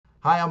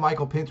Hi, I'm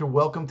Michael Pinter.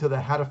 Welcome to the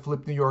How to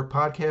Flip New York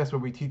podcast, where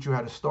we teach you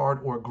how to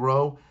start or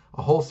grow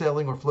a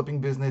wholesaling or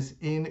flipping business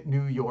in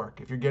New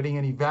York. If you're getting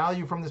any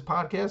value from this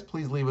podcast,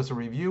 please leave us a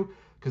review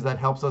because that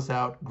helps us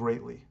out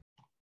greatly.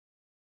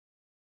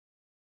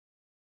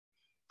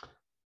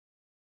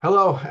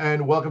 Hello,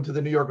 and welcome to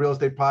the New York Real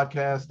Estate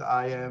Podcast.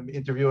 I am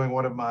interviewing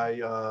one of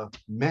my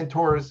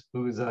mentors,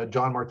 who's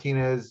John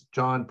Martinez.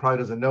 John probably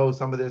doesn't know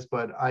some of this,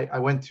 but I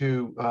went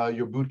to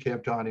your boot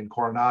camp, John, in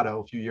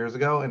Coronado a few years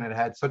ago, and it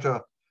had such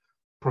a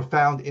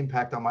profound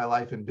impact on my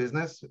life and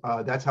business.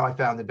 That's how I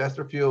found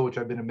Investor Fuel, which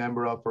I've been a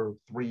member of for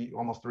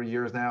almost 3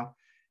 years now.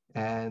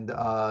 And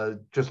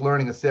just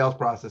learning a sales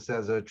process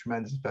has a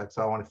tremendous effect.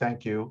 So I want to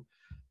thank you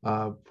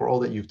for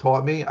all that you've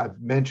taught me. I've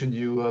mentioned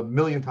you a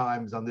million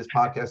times on this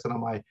podcast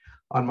and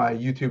on my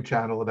YouTube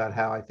channel about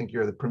how I think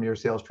you're the premier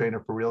sales trainer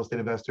for real estate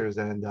investors.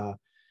 And I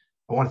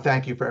want to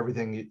thank you for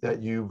everything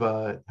that you've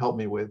helped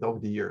me with over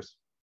the years.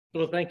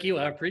 Well, thank you.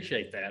 I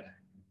appreciate that.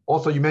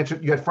 Also, you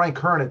mentioned you had Frank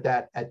Kern at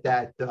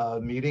that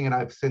meeting, and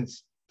I've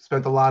since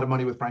spent a lot of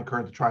money with Frank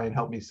Kern to try and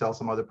help me sell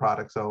some other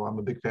products. So I'm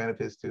a big fan of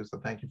his too. So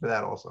thank you for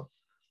that also.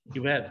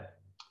 You bet.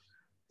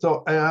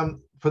 So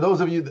for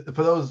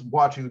those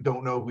watching who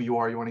don't know who you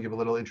are, you want to give a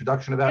little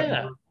introduction about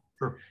you?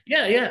 Sure.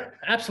 Yeah,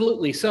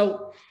 absolutely.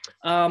 So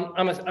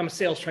I'm a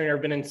sales trainer.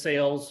 I've been in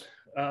sales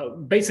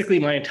basically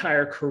my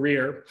entire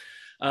career.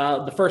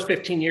 The first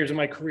 15 years of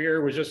my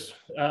career was just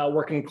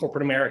working in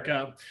corporate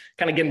America,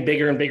 kind of getting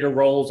bigger and bigger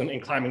roles and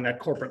climbing that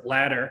corporate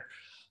ladder.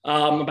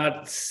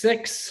 About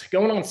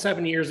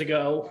 7 years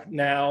ago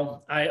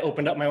now, I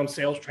opened up my own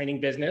sales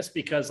training business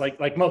because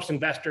like most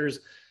investors,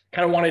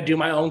 kind of wanted to do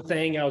my own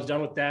thing. I was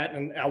done with that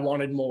and I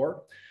wanted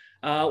more.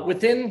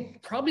 Within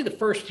probably the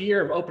first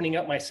year of opening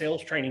up my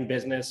sales training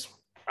business,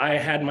 I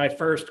had my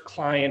first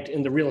client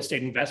in the real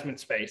estate investment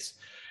space.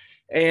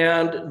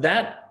 And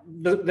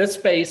this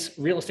space,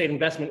 real estate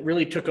investment,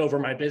 really took over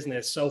my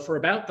business. So for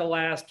about the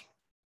last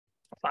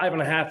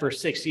 5.5 or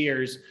 6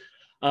 years,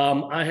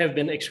 I have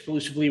been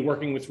exclusively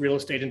working with real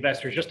estate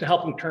investors just to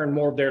help them turn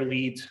more of their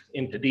leads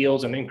into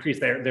deals and increase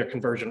their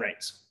conversion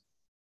rates.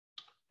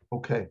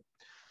 Okay.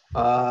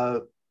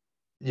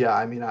 Yeah,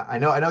 I mean, I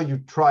know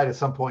you've tried at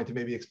some point to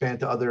maybe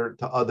expand to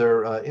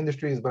other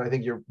industries, but I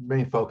think your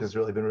main focus has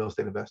really been real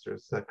estate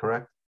investors. Is that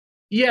correct?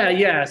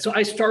 Yeah. So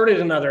I started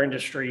in other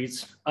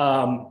industries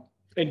and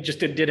just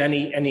did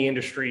any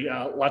industry,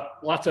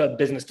 lots of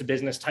business to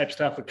business type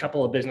stuff, a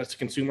couple of business to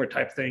consumer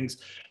type things.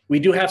 We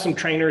do have some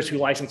trainers who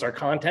license our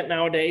content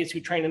nowadays who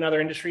train in other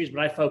industries,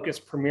 but I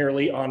focus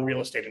primarily on real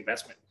estate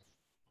investment.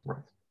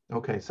 Right.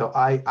 Okay. So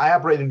I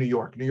operate in New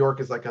York. New York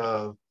is like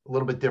a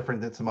little bit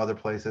different than some other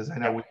places. I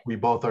know we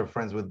both are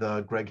friends with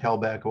Greg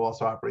Helbeck, who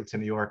also operates in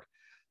New York.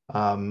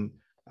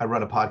 I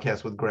run a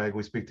podcast with Greg.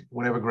 We speak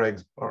whenever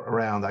Greg's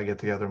around. I get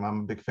together.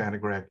 I'm a big fan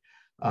of Greg.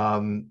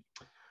 But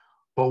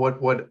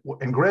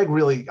and Greg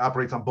really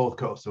operates on both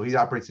coasts. So he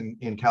operates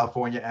in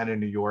California and in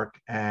New York.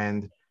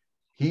 And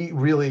he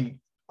really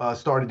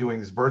started doing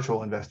this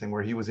virtual investing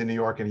where he was in New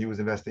York and he was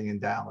investing in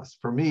Dallas.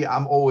 For me,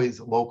 I'm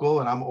always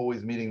local and I'm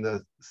always meeting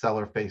the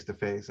seller face to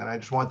face. And I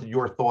just wanted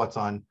your thoughts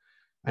on,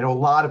 I know a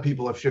lot of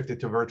people have shifted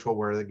to virtual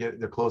where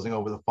they're closing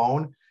over the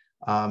phone.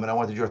 And I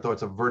wanted your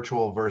thoughts of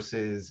virtual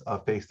versus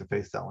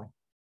face-to-face selling.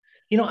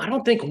 I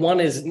don't think one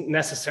is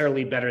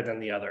necessarily better than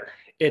the other.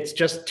 It's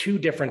just two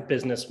different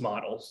business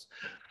models.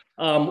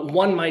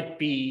 One might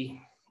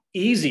be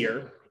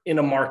easier in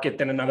a market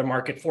than another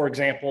market. For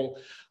example,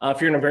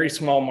 if you're in a very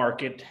small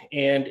market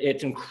and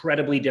it's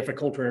incredibly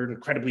difficult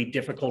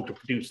to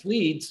produce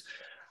leads,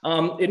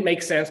 it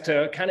makes sense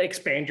to kind of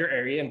expand your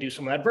area and do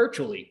some of that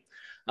virtually.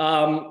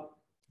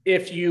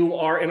 If you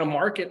are in a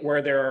market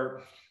where there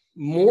are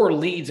more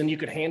leads than you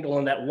could handle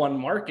in that one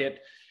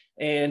market,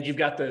 and you've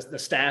got the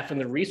staff and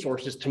the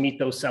resources to meet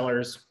those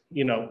sellers,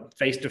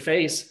 face to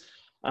face,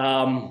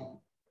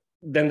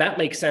 then that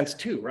makes sense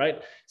too,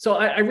 right? So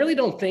I really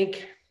don't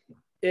think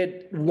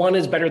one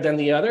is better than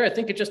the other. I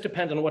think it just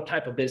depends on what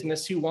type of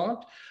business you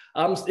want.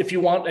 If you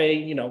want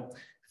a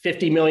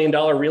 $50 million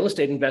real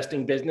estate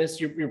investing business,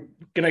 you're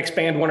going to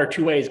expand one or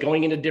two ways: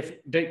 going into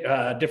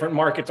different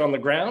markets on the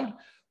ground,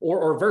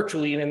 or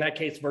virtually, and in that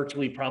case,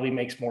 virtually probably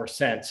makes more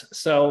sense.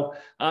 So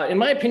in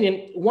my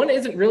opinion, one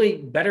isn't really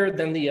better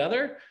than the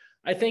other.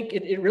 I think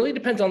it really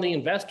depends on the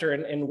investor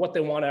and what they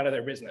want out of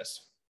their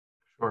business.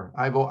 Sure.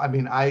 I've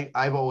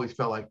always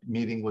felt like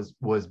meeting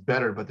was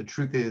better, but the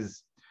truth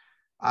is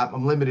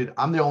I'm limited.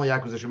 I'm the only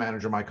acquisition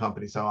manager in my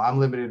company, so I'm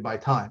limited by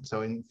time.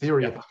 So in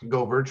theory, if I could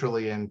go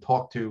virtually and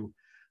talk to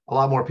a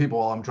lot more people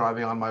while I'm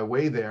driving on my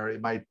way there,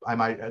 I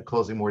might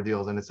closing more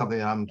deals. And it's something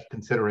that I'm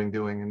considering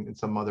doing in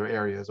some other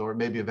areas, or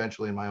maybe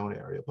eventually in my own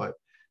area. But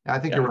I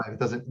think you're right.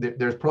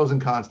 There's pros and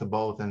cons to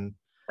both. And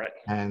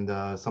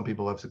some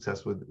people have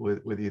success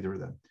with either of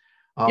them.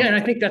 And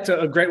I think that's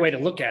a great way to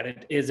look at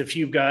it, is if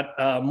you've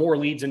got more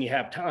leads than you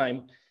have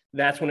time,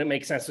 that's when it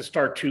makes sense to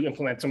start to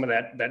implement some of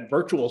that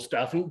virtual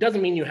stuff. And it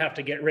doesn't mean you have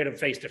to get rid of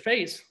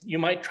face-to-face. You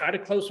might try to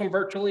close them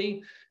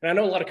virtually. And I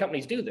know a lot of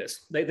companies do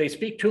this. They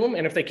speak to them,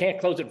 and if they can't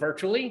close it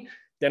virtually,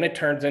 then it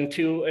turns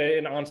into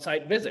an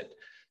on-site visit.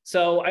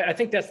 So I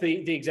think that's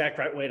the exact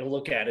right way to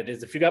look at it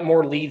is if you got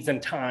more leads than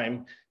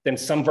time, then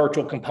some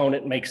virtual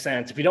component makes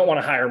sense if you don't want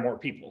to hire more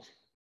people.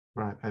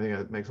 Right. I think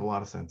that makes a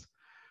lot of sense.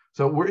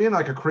 So we're in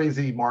like a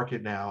crazy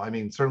market now. I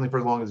mean, certainly for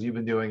as long as you've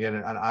been doing it,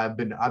 and I've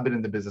been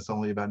in the business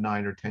only about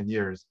 9 or 10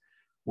 years,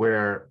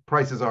 where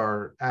prices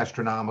are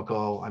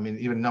astronomical. I mean,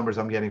 even numbers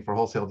I'm getting for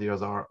wholesale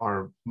deals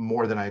are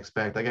more than I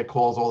expect. I get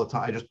calls all the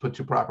time. I just put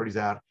 2 properties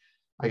out.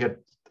 I get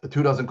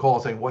 2 dozen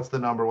calls saying, "What's the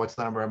number? What's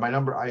the number?"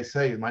 And I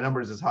say my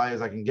number is as high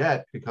as I can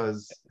get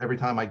because every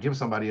time I give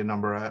somebody a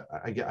number,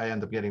 I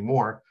end up getting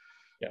more.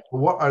 Yeah.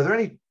 What are there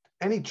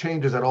any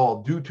changes at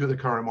all due to the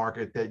current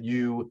market that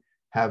you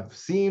have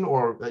seen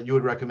or that you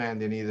would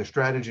recommend in either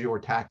strategy or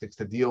tactics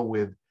to deal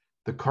with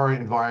the current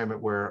environment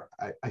where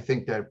I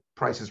think that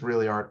prices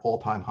really are at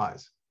all-time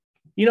highs?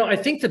 I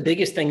think the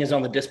biggest thing is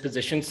on the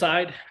disposition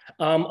side.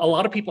 A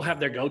lot of people have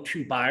their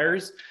go-to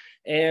buyers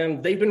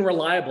and they've been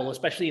reliable,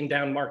 especially in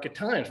down market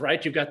times,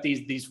 right? You've got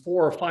these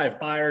 4 or 5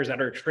 buyers that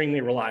are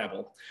extremely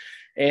reliable.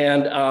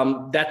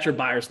 And that's your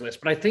buyers list.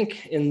 But I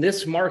think in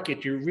this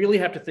market, you really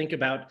have to think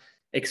about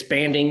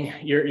expanding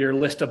your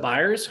list of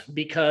buyers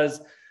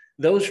because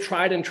those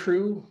tried and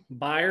true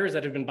buyers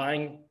that have been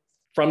buying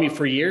from you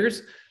for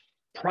years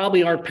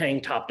probably aren't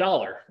paying top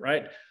dollar,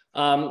 right?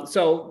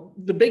 So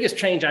the biggest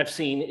change I've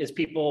seen is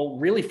people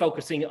really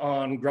focusing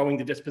on growing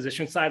the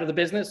disposition side of the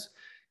business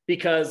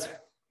because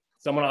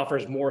someone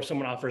offers more,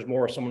 someone offers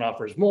more, someone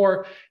offers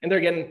more, and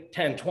they're getting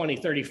 10, 20,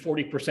 30,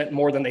 40%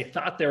 more than they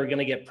thought they were going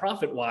to get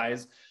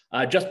profit-wise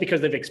just because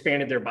they've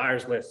expanded their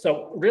buyers list.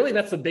 So really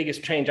that's the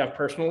biggest change I've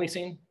personally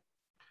seen.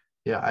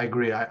 Yeah, I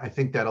agree. I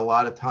think that a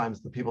lot of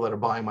times the people that are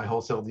buying my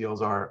wholesale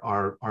deals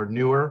are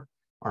newer,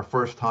 are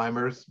first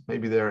timers.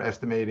 Maybe they're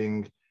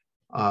estimating,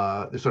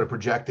 they're sort of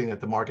projecting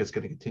that the market's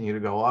going to continue to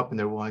go up and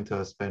they're willing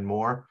to spend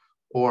more.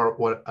 Or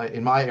what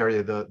in my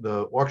area,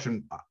 the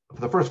auction,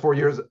 for the first 4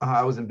 years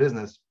I was in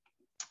business,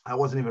 I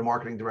wasn't even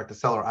marketing direct to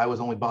seller. I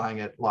was only buying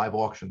at live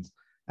auctions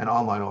and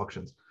online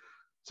auctions.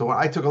 So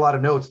I took a lot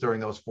of notes during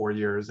those 4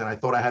 years and I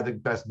thought I had the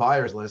best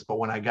buyers list. But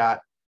when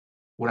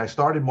I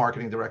started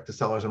marketing direct to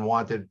sellers and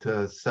wanted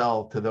to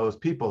sell to those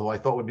people who I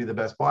thought would be the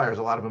best buyers,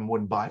 a lot of them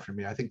wouldn't buy from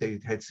me. I think they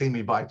had seen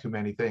me buy too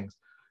many things,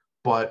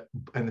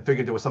 and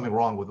figured there was something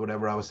wrong with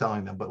whatever I was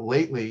selling them. But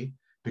lately,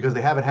 because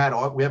we haven't had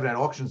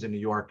auctions in New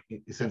York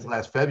since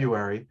last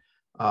February,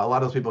 a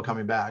lot of those people are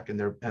coming back and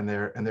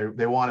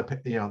they want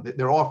to,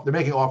 they're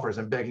making offers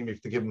and begging me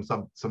to give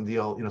them some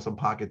deal, some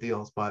pocket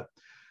deals. But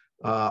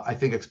I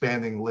think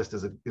expanding the list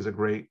is a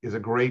great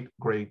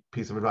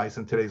piece of advice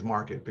in today's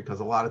market because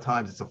a lot of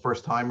times it's a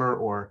first timer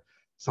or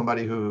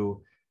somebody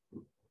who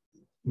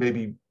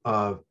maybe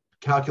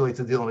calculates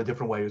a deal in a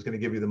different way who's going to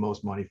give you the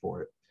most money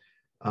for it.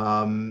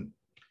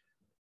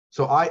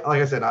 So like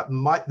I said,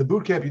 the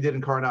boot camp you did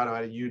in Coronado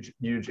had a huge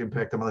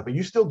impact on my life. Are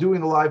you still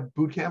doing the live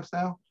boot camps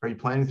now? Are you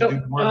planning to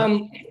do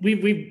more?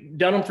 We've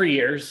done them for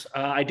years.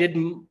 I did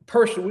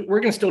personally. We're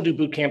going to still do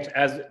boot camps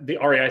as the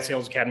REI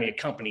Sales Academy, a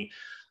company.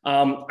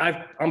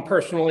 I'm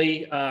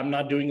personally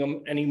not doing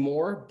them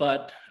anymore,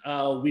 but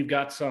we've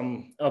got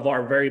some of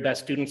our very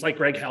best students like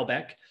Greg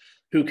Helbeck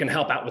who can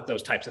help out with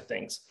those types of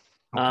things.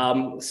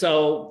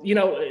 So,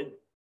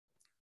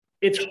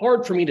 it's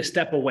hard for me to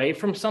step away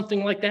from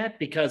something like that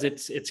because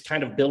it's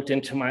kind of built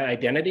into my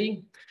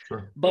identity.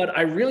 Sure. But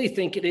I really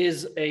think it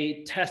is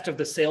a test of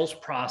the sales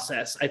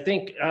process. I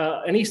think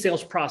any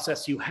sales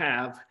process you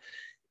have,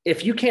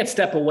 if you can't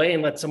step away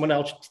and let someone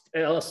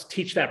else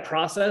teach that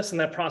process, and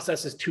that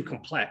process is too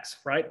complex,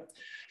 right?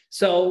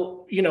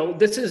 So,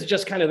 this is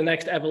just kind of the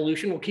next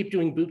evolution. We'll keep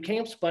doing boot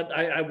camps, but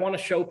I want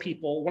to show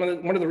people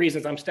one of the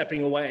reasons I'm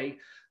stepping away.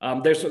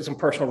 There's some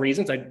personal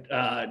reasons.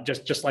 I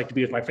just like to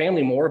be with my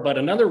family more, but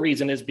another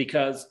reason is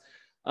because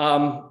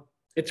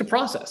it's a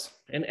process,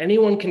 and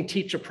anyone can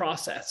teach a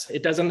process.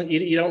 It doesn't.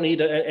 You don't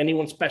need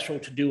anyone special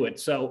to do it.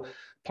 So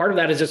part of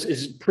that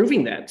is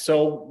proving that.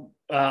 So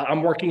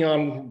I'm working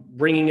on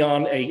bringing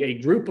on a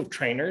group of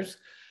trainers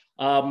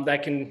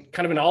that can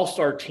kind of an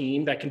all-star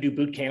team that can do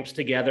boot camps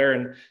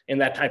together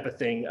and that type of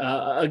thing.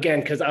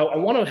 Again, because I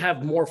want to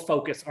have more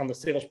focus on the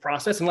sales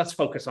process and less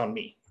focus on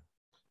me.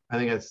 I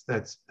think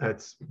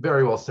that's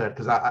very well said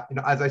because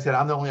as I said,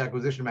 I'm the only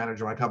acquisition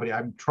manager in my company.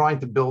 I'm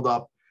trying to build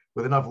up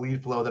with enough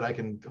lead flow that I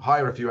can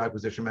hire a few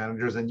acquisition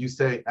managers. And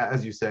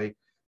as you say,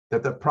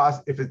 that the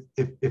process,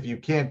 if you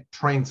can't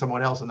train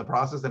someone else in the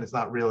process, then it's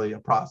not really a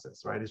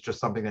process, right? It's just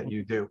something that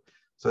you do.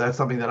 So that's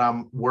something that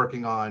I'm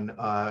working on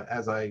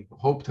as I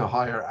hope to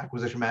hire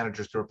acquisition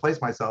managers to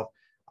replace myself.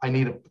 I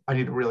need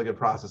a really good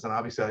process, and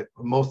obviously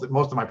most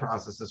of my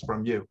process is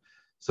from you.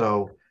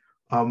 So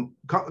a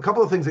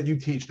couple of things that you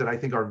teach that I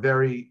think are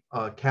very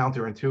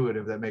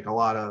counterintuitive that make a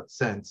lot of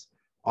sense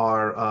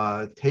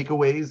are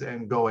takeaways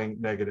and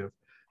going negative.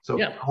 So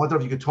yeah. I wonder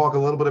if you could talk a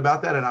little bit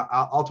about that, and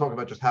I'll talk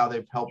about just how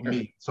they've helped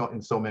me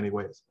in so many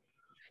ways.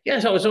 Yeah,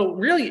 so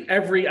really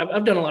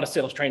I've done a lot of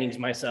sales trainings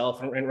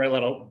myself and read a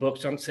lot of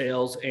books on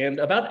sales, and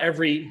about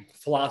every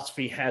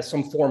philosophy has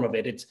some form of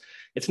it.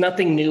 It's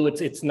nothing new,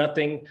 it's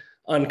nothing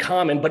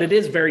uncommon, but it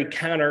is very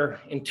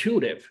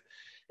counterintuitive.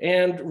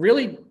 And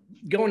really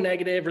going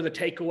negative or the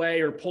takeaway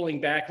or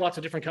pulling back, lots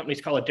of different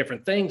companies call it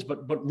different things,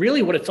 but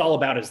really what it's all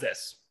about is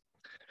this.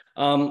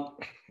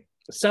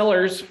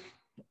 Sellers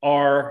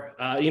are,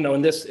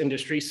 in this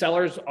industry,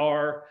 sellers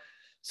are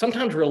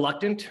sometimes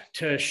reluctant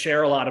to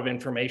share a lot of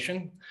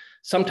information.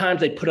 Sometimes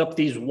they put up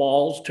these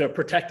walls to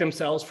protect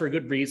themselves for a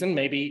good reason.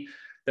 Maybe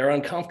they're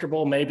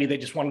uncomfortable. Maybe they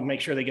just want to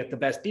make sure they get the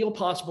best deal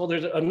possible.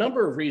 There's a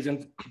number of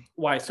reasons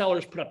why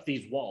sellers put up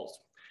these walls.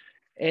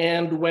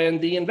 And when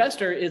the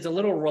investor is a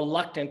little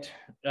reluctant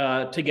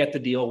to get the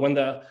deal, when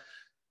the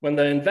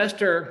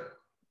investor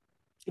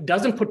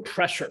doesn't put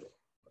pressure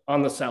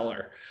on the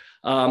seller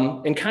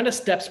and kind of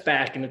steps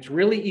back, and it's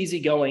really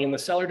easygoing, and the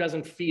seller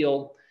doesn't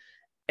feel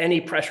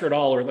any pressure at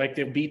all or like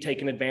they'll be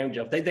taken advantage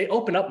of, they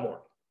open up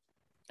more.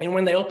 And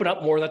when they open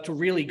up more, that's a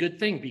really good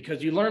thing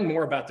because you learn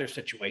more about their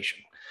situation.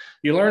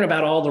 You learn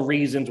about all the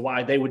reasons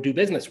why they would do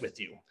business with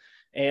you.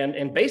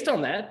 And based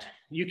on that,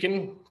 you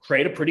can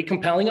create a pretty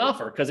compelling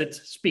offer because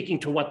it's speaking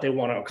to what they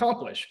want to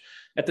accomplish.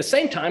 At the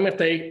same time, if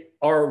they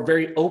are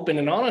very open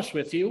and honest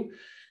with you,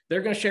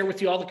 they're going to share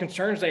with you all the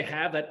concerns they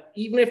have that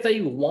even if they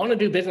want to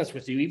do business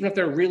with you, even if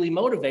they're really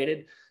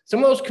motivated,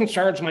 some of those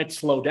concerns might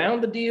slow down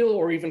the deal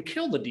or even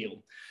kill the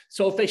deal.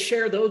 So if they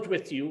share those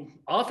with you,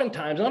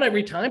 oftentimes, not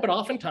every time, but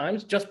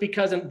oftentimes, just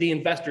because the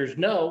investors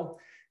know,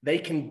 they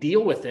can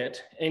deal with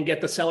it and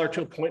get the seller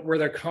to a point where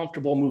they're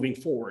comfortable moving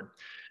forward.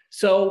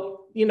 So,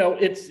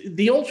 it's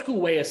the old school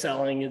way of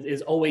selling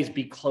is always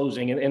be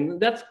closing. And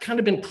that's kind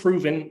of been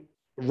proven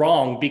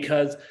wrong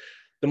because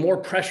the more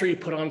pressure you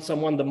put on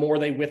someone, the more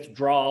they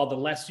withdraw, the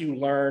less you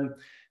learn.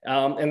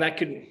 And that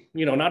could,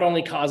 not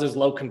only causes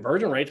low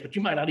conversion rates, but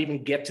you might not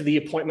even get to the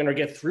appointment or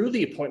get through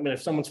the appointment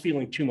if someone's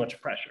feeling too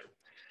much pressure.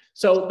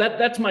 So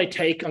that's my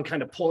take on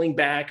kind of pulling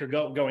back or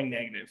going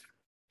negative.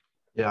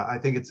 Yeah, I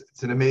think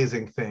it's an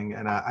amazing thing.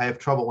 And I have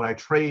trouble when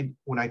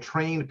I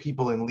train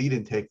people in lead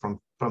intake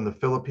from the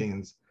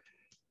Philippines,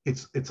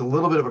 it's a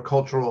little bit of a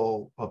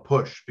cultural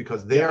push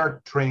because they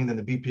are trained in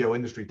the BPO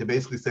industry to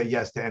basically say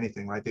yes to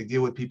anything, right? They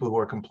deal with people who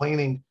are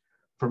complaining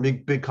from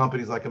big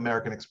companies like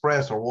American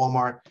Express or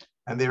Walmart,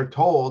 and they're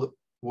told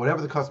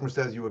whatever the customer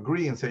says, you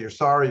agree and say you're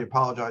sorry, you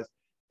apologize.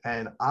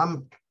 And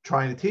I'm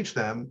trying to teach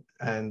them,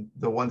 and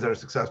the ones that are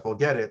successful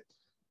get it,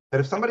 that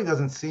if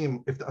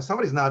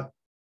somebody's not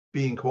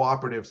being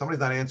cooperative, somebody's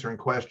not answering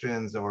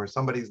questions, or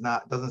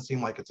doesn't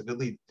seem like it's a good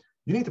lead,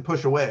 you need to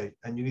push away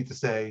and you need to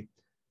say,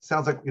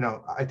 sounds like,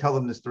 I tell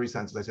them this 3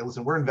 sentences. I say,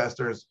 listen, we're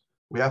investors.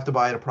 We have to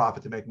buy at a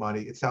profit to make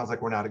money. It sounds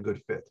like we're not a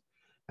good fit.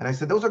 And I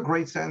said, those are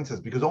great sentences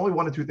because only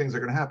one of two things are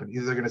going to happen.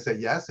 Either they're going to say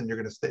yes, and you're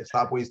going to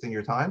stop wasting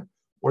your time,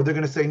 or they're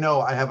going to say,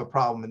 no, I have a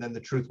problem. And then the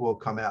truth will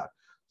come out.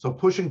 So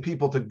pushing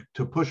people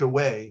to push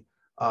away,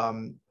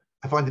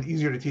 I find it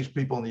easier to teach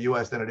people in the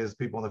US than it is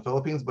people in the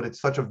Philippines, but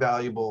it's such a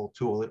valuable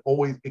tool.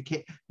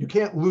 You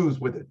can't lose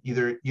with it.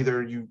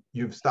 Either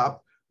you've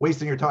stopped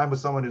wasting your time with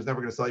someone who's never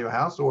going to sell you a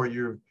house, or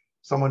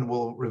someone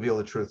will reveal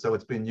the truth. So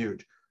it's been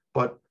huge.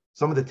 But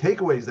some of the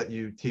takeaways that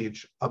you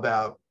teach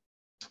about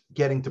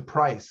getting to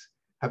price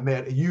have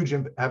had a huge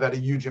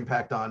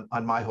impact on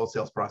my whole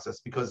sales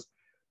process, because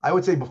I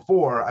would say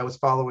before I was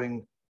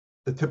following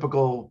the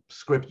typical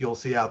script you'll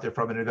see out there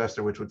from an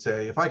investor, which would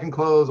say, if I can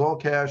close all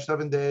cash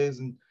 7 days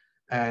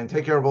and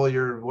take care of all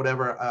your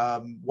whatever,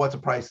 what's a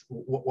price?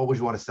 What would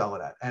you want to sell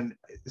it at? And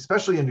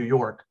especially in New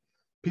York,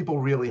 people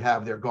really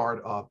have their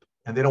guard up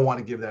and they don't want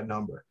to give that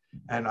number.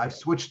 And I've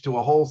switched to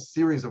a whole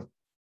series of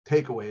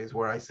takeaways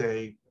where I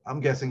say, I'm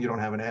guessing you don't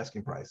have an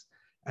asking price.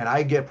 And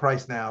I get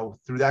price now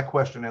through that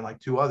question and like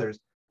 2 others,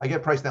 I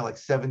get price now like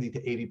 70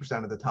 to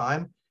 80% of the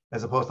time,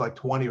 as opposed to like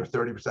 20 or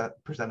 30%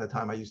 of the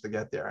time I used to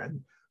get there. And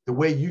the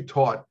way you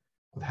taught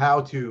of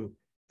how to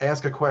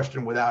ask a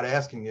question without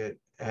asking it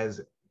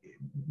has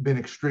been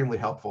extremely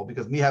helpful,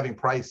 because me having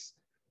price,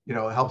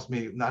 helps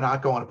me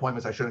not go on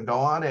appointments I shouldn't go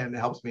on, and it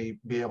helps me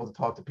be able to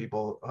talk to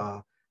people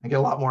and get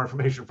a lot more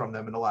information from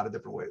them in a lot of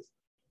different ways.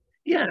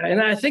 Yeah,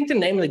 and I think the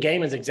name of the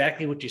game is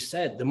exactly what you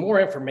said. The more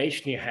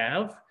information you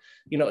have,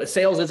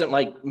 sales isn't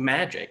like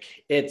magic.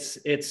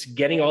 It's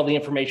getting all the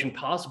information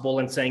possible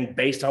and saying,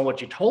 based on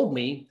what you told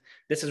me,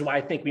 this is why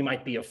I think we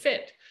might be a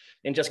fit,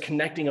 and just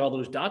connecting all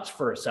those dots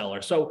for a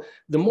seller. So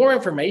the more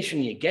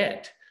information you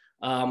get,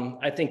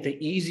 I think the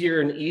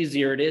easier and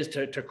easier it is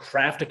to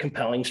craft a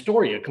compelling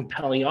story, a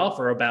compelling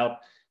offer about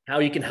how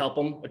you can help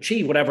them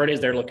achieve whatever it is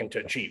they're looking to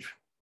achieve.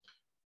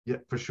 Yeah,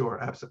 for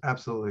sure.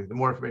 Absolutely. The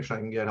more information I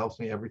can get helps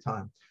me every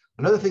time.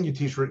 Another thing you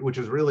teach, which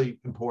is really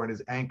important,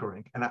 is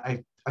anchoring. And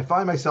I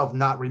find myself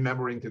not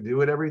remembering to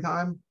do it every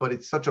time, but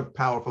it's such a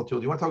powerful tool.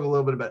 Do you want to talk a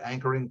little bit about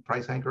anchoring,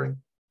 price anchoring?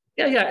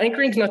 Yeah.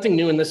 Anchoring is nothing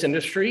new in this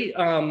industry.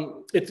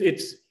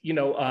 It's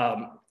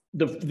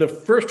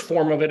the first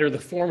form of it, or the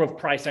form of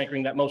price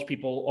anchoring that most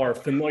people are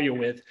familiar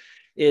with,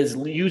 is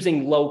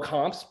using low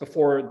comps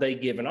before they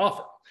give an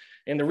offer.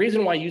 And the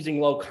reason why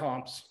using low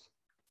comps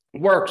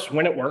works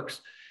when it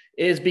works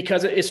is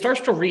because it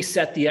starts to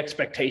reset the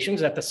expectations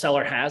that the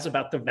seller has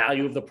about the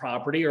value of the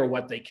property or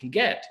what they can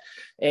get.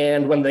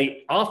 And when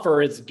the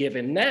offer is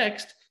given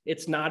next,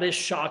 It's not as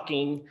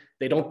shocking.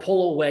 They don't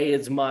pull away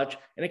as much,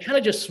 and it kind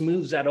of just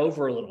smooths that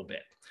over a little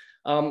bit.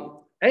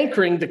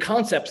 Anchoring, the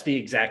concept's the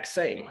exact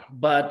same,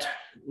 but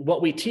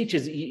what we teach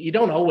is you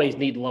don't always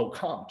need low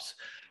comps.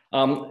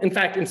 In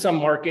fact, in some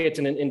markets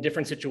and in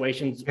different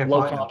situations,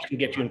 low comps can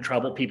get you in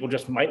trouble. People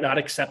just might not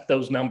accept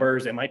those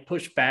numbers. They might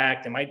push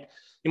back.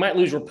 You might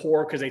lose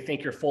rapport because they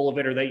think you're full of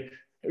it, or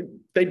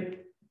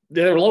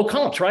they're low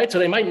comps, right? So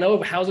they might know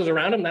of houses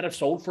around them that have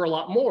sold for a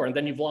lot more, and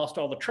then you've lost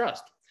all the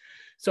trust.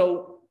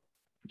 So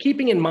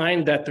keeping in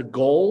mind that the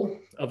goal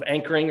of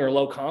anchoring or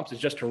low comps is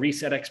just to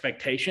reset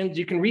expectations,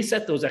 you can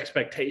reset those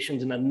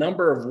expectations in a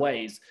number of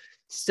ways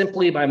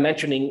simply by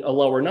mentioning a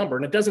lower number.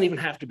 And it doesn't even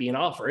have to be an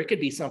offer. It could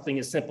be something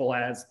as simple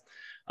as,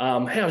 hey,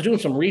 I was doing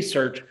some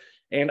research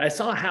and I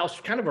saw a house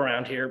kind of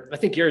around here. I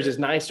think yours is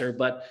nicer,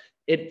 but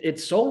it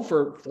sold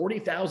for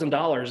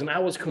 $40,000 and I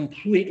was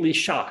completely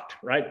shocked,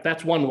 right?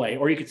 That's one way.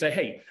 Or you could say,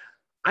 hey,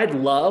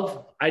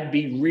 I'd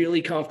be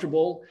really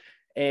comfortable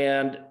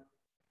and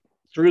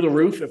through the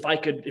roof if I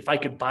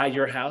could buy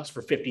your house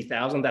for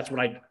 $50,000. That's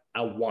what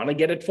I want to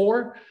get it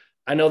for.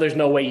 I know there's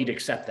no way you'd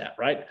accept that,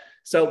 right?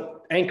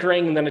 So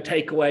anchoring and then a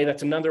takeaway,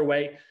 that's another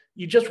way.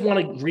 You just want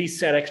to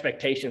reset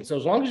expectations. So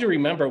as long as you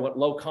remember what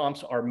low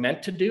comps are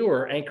meant to do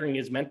or anchoring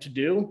is meant to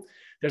do,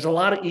 there's a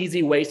lot of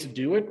easy ways to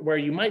do it where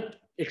you might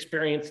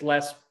experience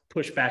less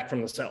pushback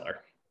from the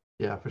seller.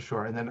 Yeah, for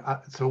sure. And then,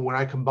 so when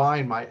I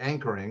combine my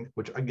anchoring,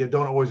 which I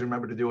don't always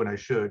remember to do, and I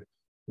should,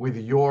 with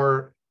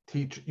your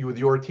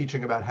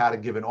teaching about how to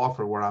give an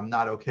offer where I'm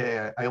not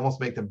okay, I almost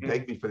make them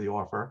beg me for the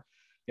offer.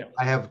 Yeah.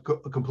 I have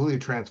completely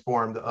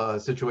transformed a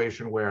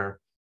situation where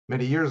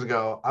many years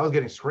ago I was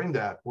getting screamed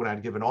at when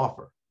I'd give an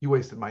offer. You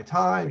wasted my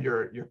time.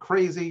 You're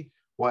crazy.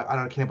 Why?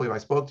 I can't believe I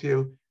spoke to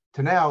you.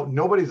 To now,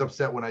 nobody's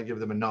upset when I give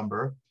them a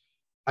number.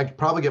 I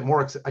definitely get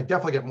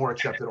more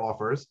accepted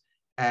offers,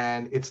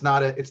 and it's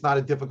not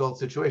a difficult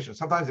situation.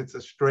 Sometimes it's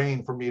a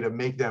strain for me to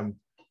make them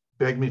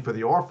beg me for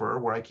the offer,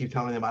 where I keep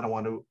telling them I don't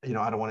want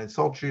to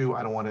insult you.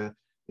 I don't want to,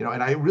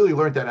 and I really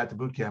learned that at the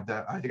boot camp.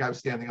 That I think I was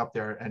standing up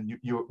there and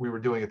we were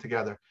doing it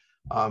together.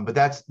 But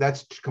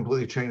that's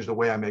completely changed the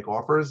way I make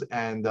offers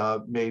and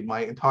made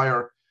my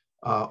entire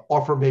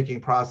offer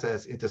making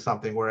process into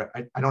something where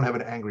I don't have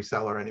an angry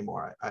seller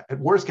anymore. At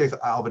worst case,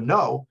 I'll have a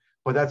no,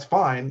 but that's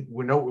fine.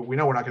 We know we're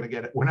not going to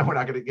get it. We're not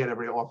going to get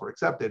every offer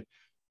accepted,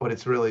 but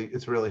it's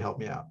really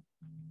helped me out.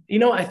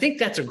 I think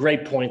that's a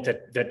great point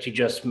that you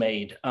just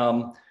made.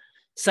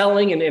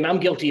 Selling, and I'm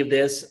guilty of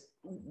this,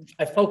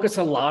 I focus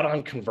a lot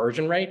on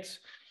conversion rates,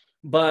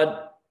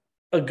 but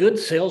a good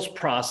sales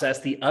process,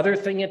 the other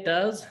thing it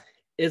does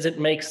is it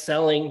makes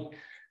selling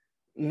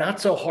not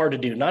so hard to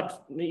do,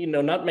 not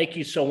make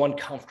you so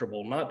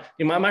uncomfortable. Not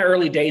in my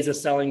early days of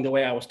selling, the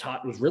way I was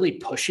taught was really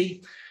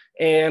pushy.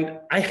 And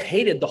I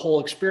hated the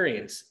whole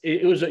experience.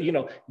 It was,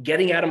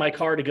 getting out of my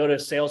car to go to a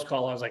sales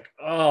call. I was like,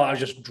 I was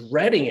just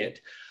dreading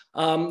it.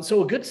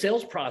 So a good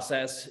sales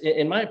process,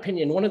 in my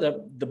opinion, one of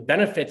the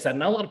benefits that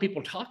not a lot of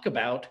people talk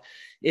about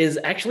is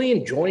actually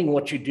enjoying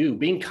what you do,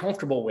 being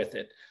comfortable with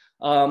it,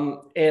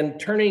 and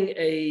turning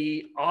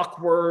a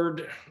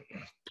awkward,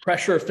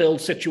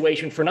 pressure-filled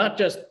situation for not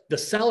just the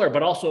seller,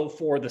 but also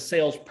for the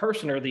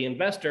salesperson or the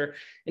investor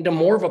into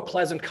more of a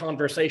pleasant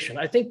conversation.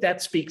 I think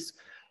that speaks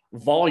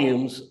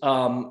volumes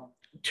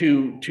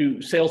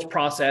to sales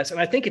process. And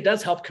I think it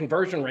does help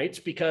conversion rates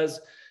because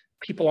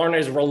people aren't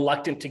as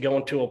reluctant to go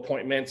into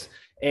appointments.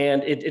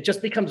 And it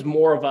just becomes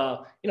more of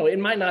a, it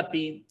might not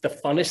be the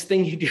funnest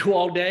thing you do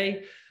all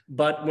day,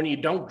 but when you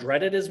don't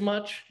dread it as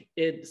much,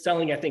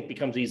 selling, I think,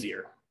 becomes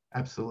easier.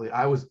 Absolutely.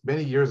 I was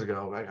many years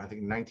ago, I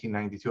think in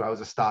 1992, I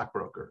was a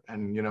stockbroker.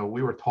 And,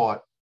 we were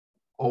taught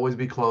always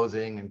be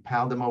closing and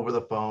pound them over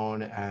the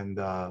phone. And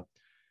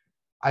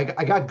I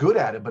got good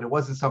at it, but it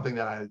wasn't something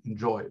that I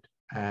enjoyed.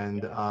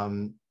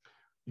 And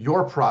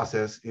your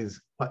process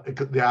is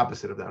the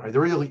opposite of that, right?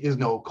 There really is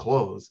no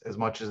close as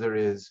much as there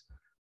is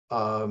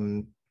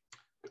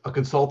a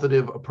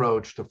consultative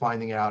approach to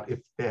finding out if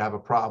they have a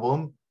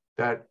problem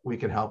that we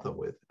can help them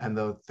with. And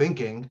the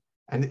thinking,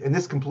 and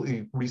this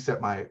completely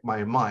reset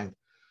my mind.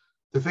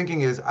 The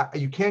thinking is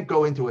you can't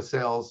go into a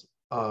sales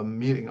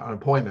meeting, an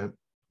appointment,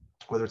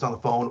 whether it's on the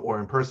phone or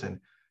in person,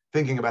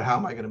 thinking about how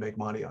am I going to make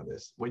money on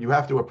this. When you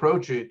have to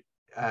approach it,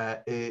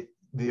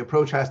 the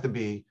approach has to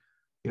be,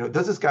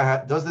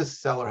 does this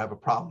seller have a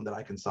problem that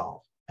I can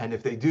solve? And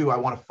if they do, I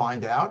want to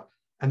find out,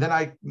 and then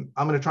I'm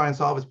going to try and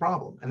solve his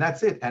problem, and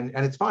that's it. And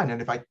it's fine.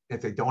 And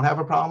if they don't have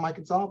a problem I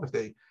can solve,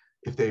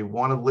 if they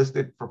want to list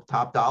it for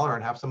top dollar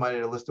and have somebody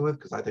to list it with,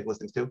 because I take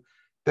listings too,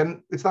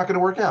 then it's not going to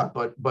work out.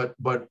 But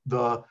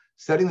the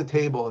setting the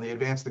table and the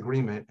advanced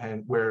agreement,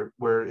 and where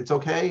it's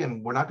okay,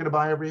 and we're not going to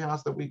buy every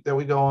house that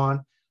we go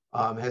on,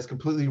 has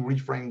completely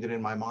reframed it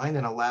in my mind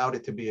and allowed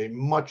it to be a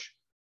much,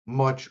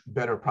 much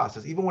better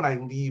process. Even when I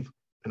leave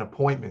an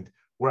appointment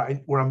where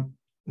I'm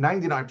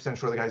 99%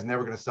 sure the guy's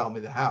never going to sell me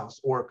the house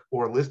or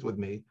list with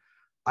me,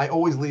 I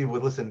always leave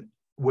with, listen,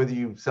 whether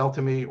you sell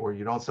to me or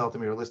you don't sell to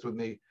me or list with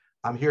me,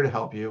 I'm here to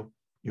help you.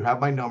 You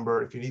have my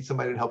number. If you need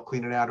somebody to help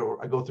clean it out,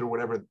 or I go through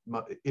whatever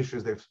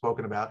issues they've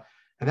spoken about.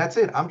 And that's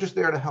it. I'm just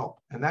there to help.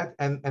 And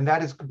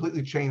that has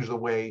completely changed the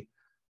way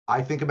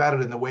I think about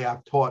it and the way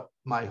I've taught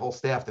my whole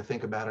staff to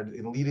think about it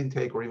in lead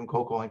intake or even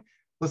cold calling.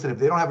 Listen, if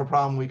they don't have a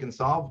problem we can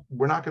solve,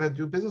 we're not going to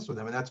do business with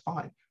them, and that's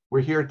fine.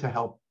 We're here to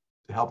help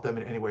them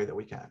in any way that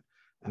we can.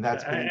 And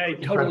that's I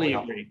totally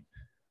agree.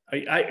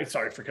 I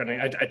sorry for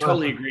cutting. I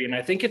totally agree. And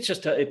I think it's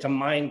just it's a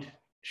mind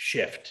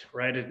shift,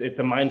 right? It's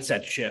a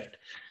mindset shift.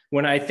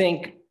 When I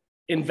think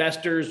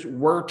investors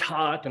were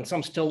taught, and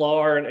some still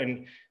are,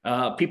 and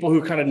people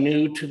who are kind of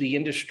new to the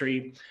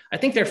industry, I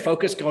think their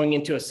focus going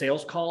into a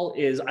sales call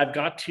is, I've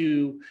got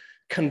to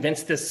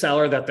convince this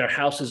seller that their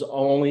house is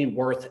only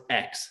worth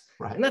X.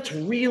 Right. And that's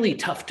really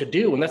tough to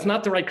do. And that's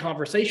not the right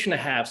conversation to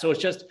have. So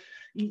it's just,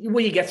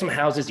 will you get some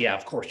houses? Yeah,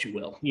 of course you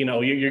will. You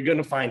know, you're going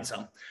to find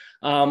some.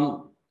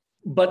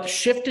 But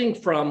shifting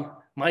from,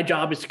 my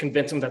job is to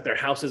convince them that their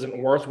house isn't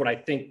worth what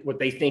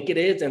they think it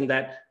is, and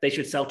that they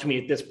should sell to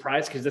me at this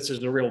price because this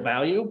is the real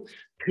value,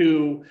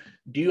 to,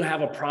 do you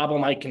have a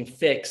problem I can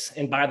fix?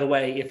 And by the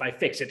way, if I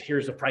fix it,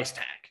 here's the price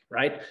tag,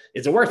 right?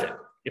 Is it worth it?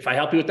 If I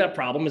help you with that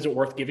problem, is it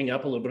worth giving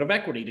up a little bit of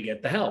equity to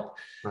get the help?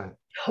 Right.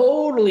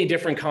 Totally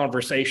different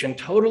conversation,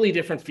 totally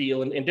different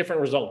feel, and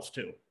different results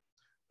too.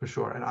 For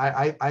sure. And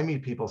I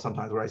meet people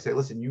sometimes where I say,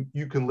 listen,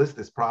 you can list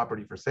this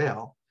property for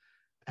sale,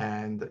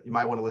 and you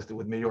might want to list it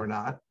with me or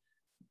not.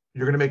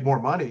 You're going to make more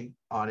money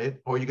on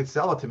it, or you could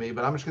sell it to me,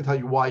 but I'm just going to tell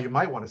you why you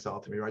might want to sell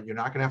it to me, right? You're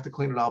not going to have to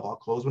clean it up. I'll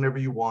close whenever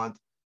you want,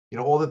 you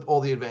know,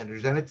 all the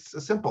advantages. And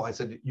it's simple. I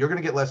said, you're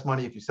going to get less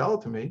money if you sell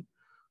it to me,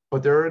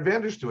 but there are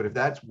advantages to it. If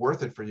that's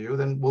worth it for you,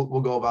 then we'll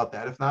go about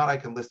that. If not, I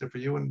can list it for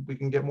you and we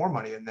can get more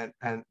money.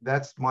 And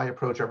that's my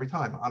approach every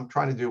time. I'm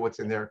trying to do what's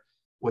in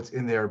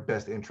their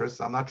best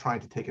interests. I'm not trying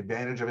to take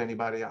advantage of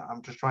anybody.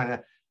 I'm just trying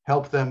to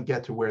help them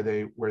get to where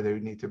they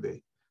need to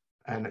be.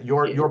 And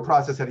your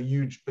process had a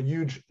huge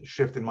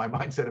shift in my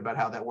mindset about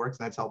how that works,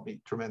 and that's helped me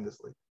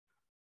tremendously.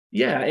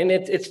 Yeah, and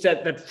it's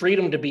that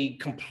freedom to be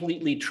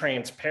completely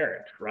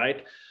transparent,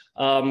 right?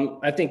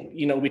 I think,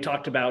 you know, we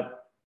talked about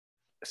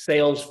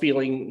sales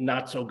feeling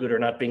not so good or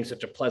not being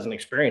such a pleasant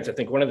experience. I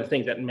think one of the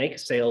things that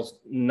makes sales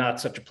not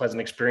such a pleasant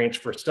experience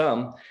for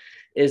some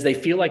is they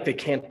feel like they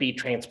can't be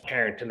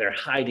transparent and they're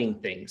hiding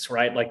things,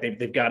 right? Like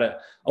they've got to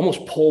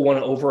almost pull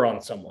one over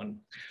on someone.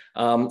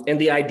 And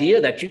the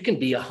idea that you can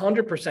be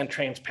 100%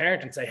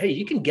 transparent and say, hey,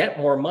 you can get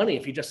more money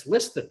if you just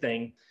list the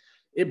thing,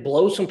 it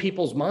blows some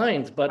people's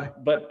minds,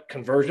 but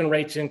conversion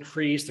rates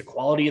increase, the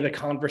quality of the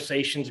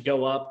conversations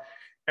go up,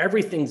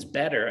 everything's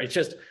better. It's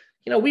just,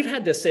 you know, we've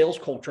had this sales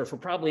culture for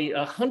probably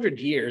 100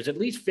 years, at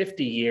least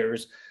 50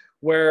 years,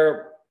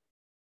 where,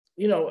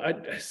 you know,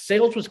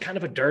 sales was kind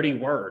of a dirty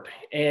word.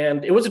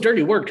 And it was a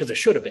dirty word because it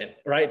should have been,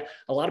 right?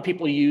 A lot of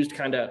people used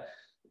kind of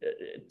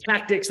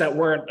tactics that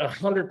weren't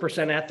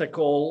 100%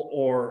 ethical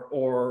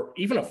or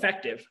even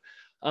effective.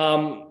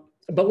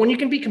 But when you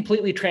can be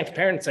completely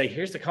transparent and say,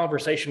 here's the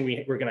conversation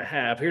we're going to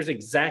have, here's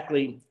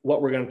exactly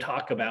what we're going to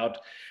talk about,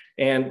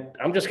 and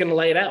I'm just going to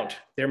lay it out.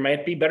 There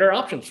might be better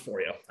options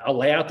for you. I'll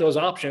lay out those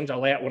options. I'll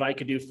lay out what I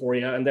could do for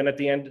you. And then at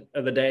the end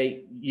of the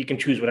day, you can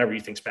choose whatever you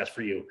think's best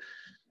for you.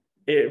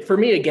 For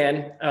me,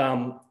 again,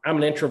 I'm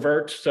an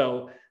introvert.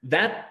 So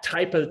that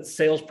type of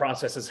sales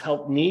process has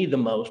helped me the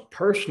most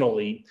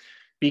personally,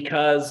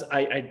 because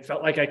I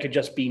felt like I could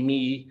just be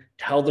me,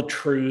 tell the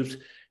truth,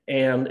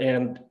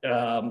 and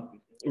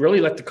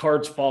really let the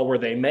cards fall where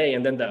they may.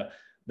 And then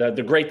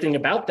the great thing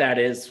about that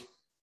is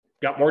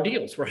got more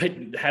deals,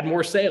 right? Had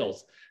more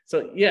sales.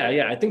 So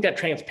yeah, I think that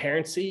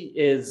transparency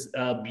is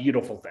a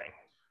beautiful thing.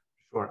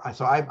 Sure.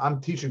 So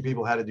I'm teaching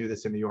people how to do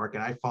this in New York,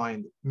 and I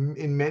find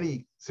in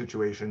many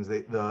situations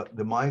the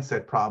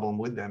mindset problem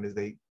with them is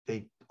they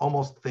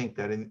almost think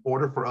that in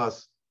order for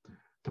us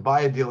to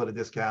buy a deal at a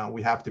discount,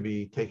 we have to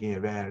be taking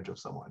advantage of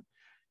someone.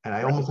 And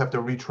I almost have to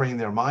retrain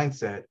their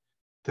mindset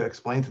to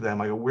explain to them,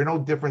 like, we're no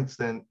different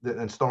than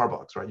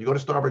Starbucks, right? You go to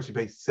Starbucks, you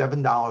pay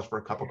 $7 for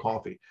a cup of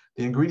coffee.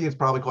 The ingredients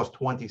probably cost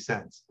 20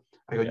 cents.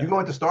 I go, you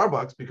go into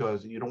Starbucks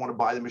because you don't want to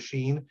buy the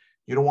machine.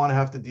 You don't want to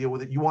have to deal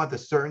with it. You want the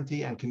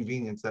certainty and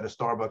convenience that a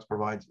Starbucks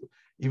provides you,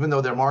 even though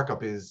their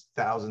markup is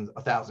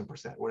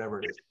 1,000%, whatever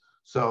it is.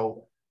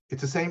 So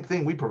it's the same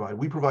thing we provide.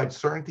 We provide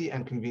certainty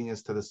and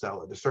convenience to the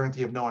seller. The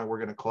certainty of knowing we're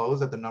going to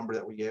close at the number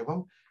that we gave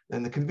them,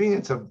 and the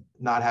convenience of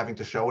not having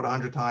to show it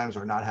 100 times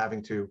or not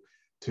having to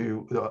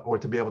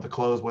be able to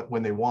close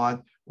when they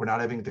want. We're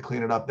not having to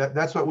clean it up.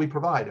 That's what we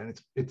provide, and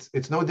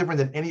it's no different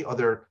than any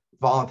other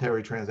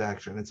voluntary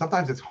transaction. And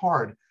sometimes it's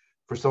hard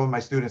for some of my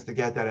students to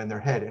get that in their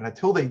head, and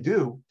until they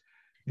do,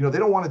 you know, they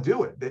don't want to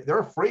do it. They're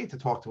afraid to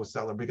talk to a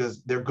seller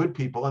because they're good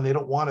people and they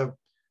don't want to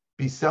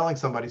be selling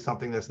somebody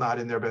something that's not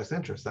in their best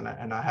interest. And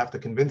I have to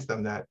convince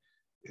them that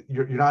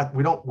we're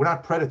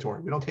not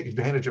predatory. We don't take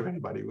advantage of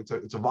anybody.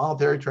 It's a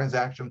voluntary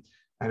transaction,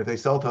 and if they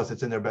sell to us,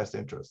 it's in their best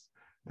interest.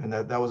 And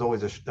that was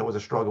always a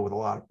struggle with a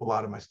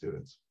lot of my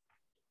students.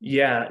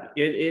 Yeah,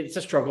 it's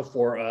a struggle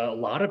for a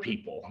lot of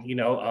people. You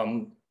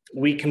know,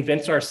 we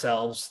convince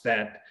ourselves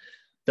that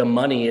the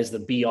money is the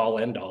be all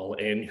end all,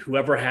 and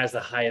whoever has the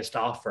highest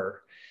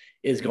offer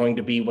is going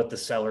to be what the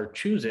seller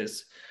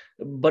chooses.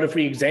 But if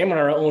we examine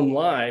our own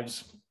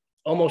lives,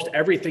 almost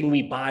everything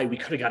we buy, we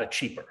could have got it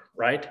cheaper,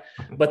 right?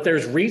 But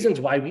there's reasons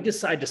why we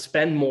decide to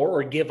spend more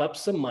or give up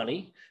some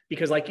money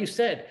because, like you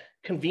said,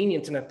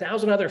 convenience and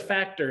 1,000 other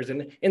factors.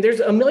 And there's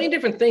a million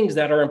different things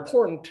that are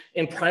important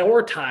and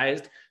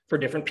prioritized for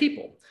different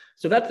people.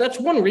 So that's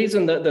one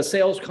reason that the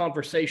sales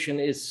conversation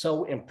is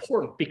so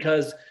important,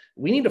 because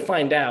we need to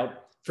find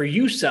out, for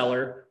you,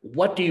 seller,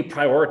 what do you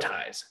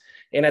prioritize?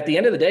 And at the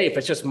end of the day, if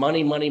it's just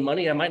money, money,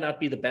 money, I might not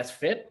be the best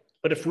fit.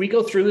 But if we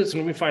go through this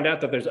and we find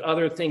out that there's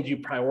other things you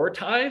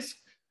prioritize,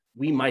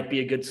 we might be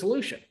a good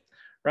solution,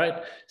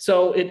 right?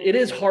 So it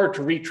is hard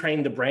to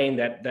retrain the brain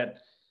that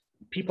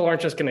people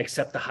aren't just going to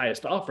accept the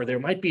highest offer. There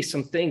might be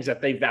some things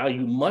that they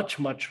value much,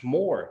 much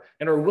more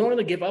and are willing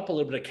to give up a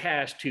little bit of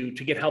cash to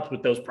get help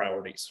with those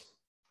priorities.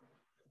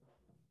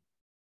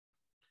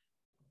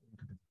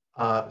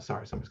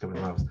 Sorry, someone's coming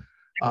in the house.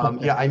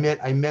 Yeah,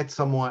 I met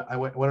someone. I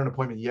went on an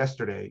appointment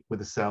yesterday with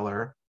a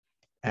seller,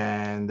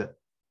 and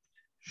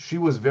she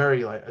was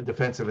very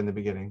defensive in the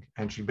beginning,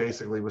 and she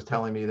basically was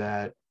telling me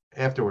that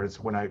afterwards,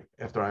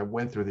 after I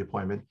went through the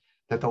appointment,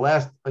 that the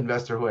last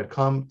investor who had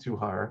come to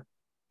her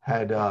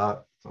had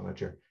the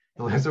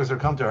last investor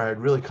come to her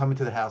had really come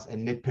into the house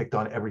and nitpicked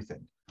on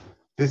everything.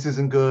 This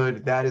isn't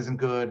good, that isn't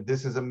good,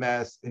 this is a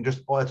mess, and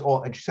just that's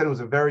all. And she said it was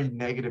a very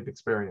negative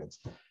experience.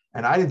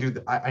 And I didn't do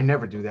that. I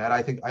never do that.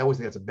 I always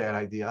think that's a bad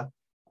idea.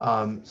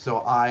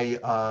 So I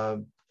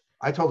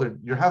told her,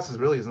 your house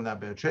really isn't that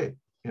bad shape.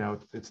 You know,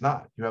 it's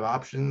not. You have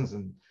options,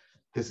 and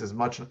this is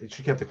much.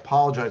 She kept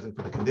apologizing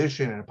for the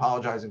condition and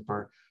apologizing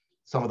for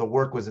some of the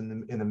work was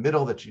in the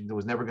middle that she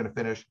was never going to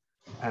finish.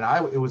 And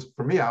it was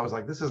for me. I was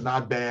like, this is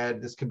not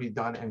bad. This can be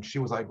done. And she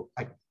was like,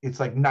 it's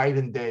like night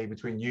and day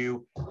between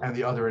you and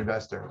the other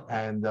investor.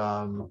 And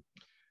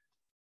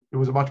it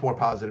was a much more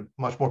positive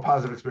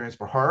experience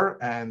for her.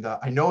 And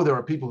I know there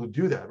are people who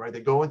do that, right? They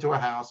go into a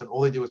house and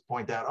all they do is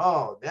point out,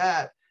 oh,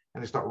 that,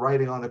 and they start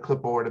writing on the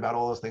clipboard about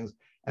all those things,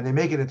 and they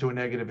make it into a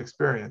negative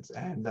experience.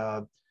 And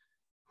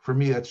for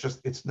me, it's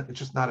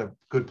just not a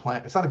good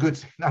plan. It's not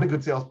a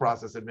good sales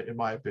process, in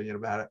my opinion,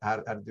 about how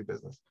to do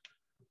business.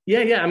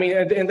 Yeah. I mean,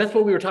 and that's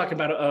what we were talking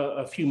about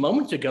a few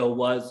moments ago.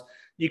 Was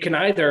you can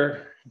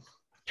either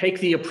take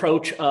the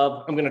approach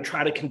of, I'm going to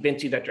try to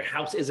convince you that your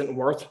house isn't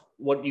worth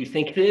what you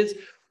think it is,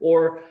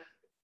 or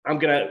I'm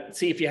going to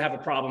see if you have a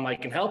problem I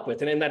can help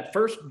with. And in that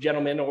first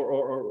gentleman,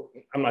 or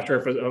I'm not sure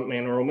if it's a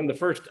man or a woman, the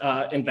first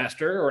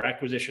investor or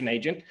acquisition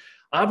agent,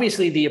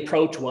 obviously the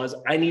approach was,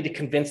 I need to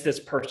convince this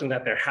person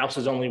that their house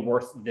is only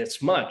worth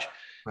this much.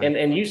 Right.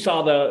 And you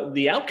saw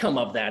the outcome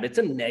of that. It's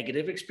a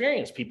negative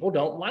experience. People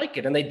don't like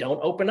it, and they don't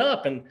open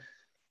up, and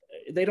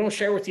they don't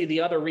share with you the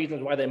other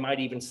reasons why they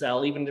might even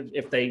sell, even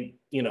if they,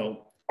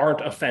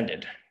 aren't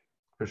offended.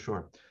 For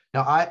sure.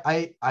 Now,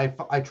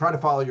 I try to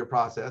follow your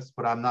process,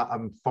 but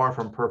I'm far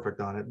from perfect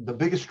on it. The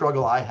biggest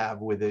struggle I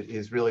have with it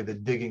is really the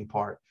digging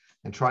part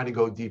and trying to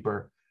go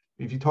deeper.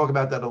 If you talk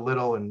about that a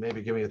little and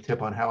maybe give me a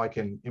tip on how I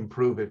can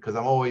improve it, because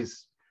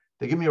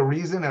they give me a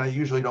reason and I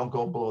usually don't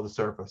go below the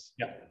surface.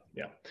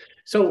 Yeah.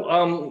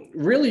 So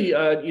really,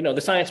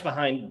 the science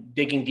behind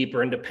digging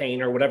deeper into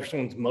pain, or whatever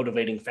someone's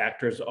motivating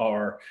factors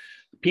are,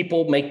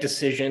 people make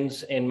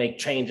decisions and make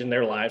change in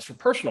their lives for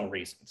personal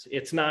reasons.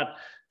 It's not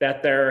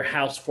that their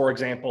house, for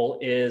example,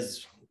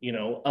 is,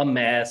 a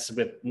mess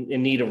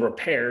in need of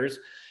repairs.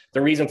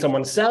 The reason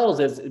someone sells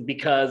is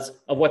because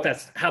of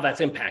how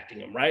that's impacting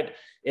them, right?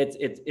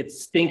 It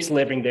stinks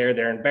living there.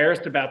 They're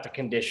embarrassed about the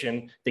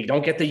condition. They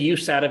don't get the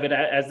use out of it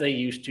as they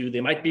used to.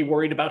 They might be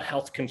worried about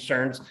health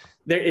concerns.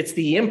 It's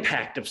the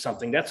impact of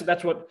something.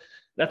 That's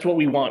what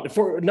we want.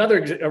 For another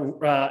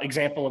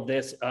example of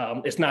this,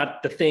 it's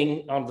not the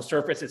thing on the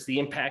surface. It's the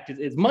impact.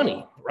 It's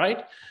money,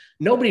 right?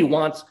 Nobody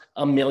wants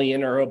 $1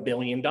 million or $1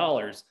 billion.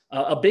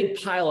 A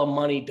big pile of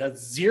money does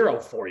zero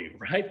for you,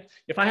 right?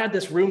 If I had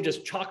this room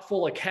just chock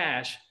full of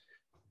cash,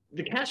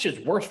 the cash is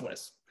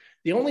worthless.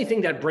 The only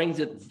thing that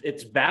brings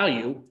its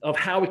value of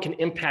how it can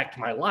impact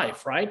my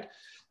life, right?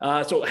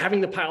 So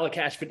having the pile of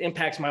cash, if it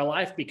impacts my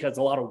life because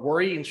a lot of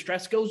worry and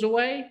stress goes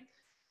away,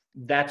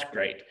 that's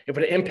great. If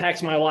it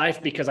impacts my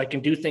life because I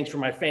can do things for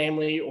my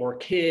family or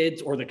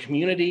kids or the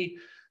community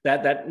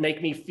that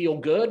make me feel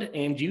good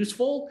and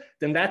useful,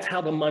 then that's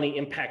how the money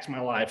impacts my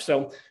life.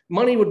 So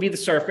money would be the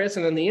surface,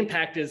 and then the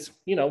impact is,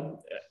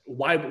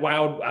 why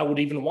I would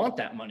even want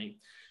that money.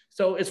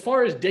 So as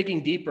far as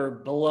digging deeper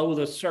below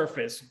the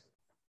surface,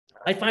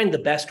 I find the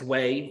best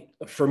way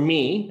for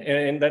me,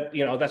 and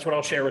that's what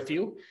I'll share with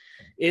you,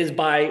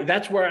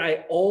 that's where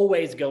I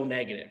always go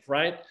negative,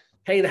 right?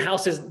 Hey, the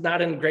house is not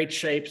in great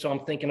shape, so I'm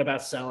thinking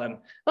about selling.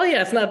 Oh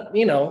yeah, it's not,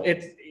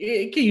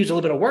 it could use a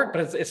little bit of work,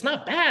 but it's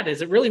not bad.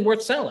 Is it really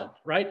worth selling,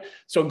 right?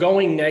 So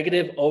going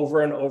negative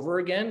over and over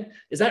again,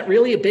 is that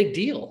really a big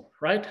deal,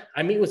 right?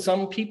 I meet with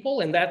some people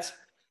and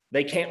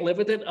they can't live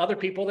with it. Other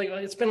people,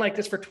 it's been like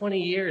this for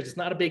 20 years. It's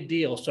not a big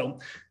deal. So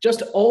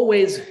just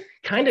always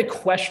kind of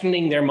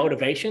questioning their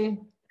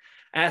motivation,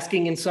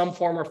 asking in some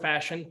form or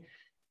fashion,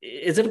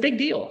 is it a big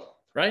deal?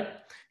 right?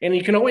 And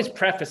you can always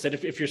preface it.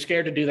 If you're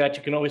scared to do that,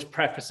 you can always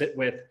preface it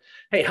with,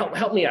 hey,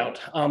 help me out.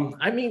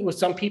 I meet with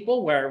some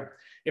people where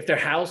if their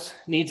house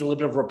needs a little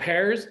bit of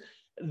repairs,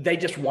 they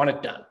just want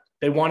it done.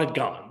 They want it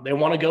gone. They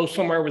want to go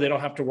somewhere where they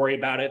don't have to worry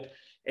about it.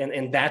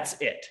 And that's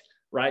it,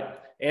 right?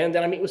 And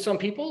then I meet with some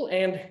people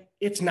and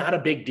it's not a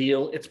big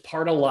deal. It's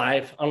part of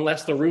life.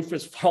 Unless the roof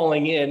is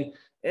falling in,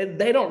 and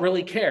they don't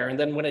really care. And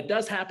then when it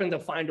does happen, they'll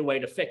find a way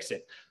to fix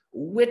it.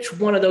 Which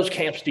one of those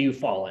camps do you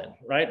fall in,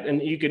 right?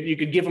 And you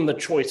could give them the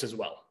choice as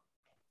well.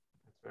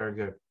 Very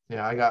good.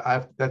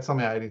 Yeah, that's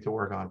something I need to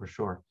work on for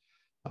sure.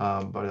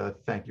 But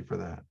thank you for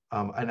that.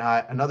 And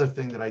another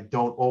thing that I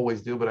don't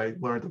always do, but I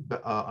learned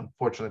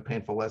unfortunately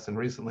painful lesson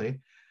recently,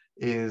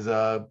 is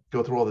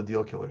go through all the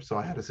deal killers. So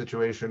I had a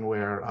situation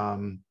where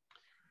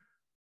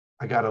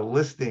I got a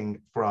listing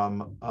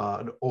from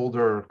an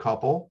older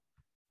couple,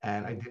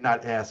 and I did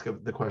not ask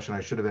the question I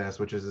should have asked,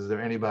 which is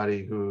there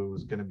anybody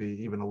who's going to be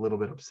even a little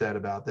bit upset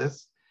about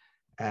this?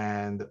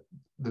 And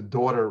the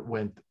daughter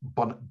went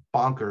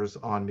bonkers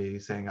on me,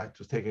 saying I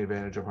was taking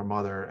advantage of her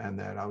mother and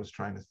that I was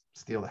trying to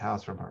steal the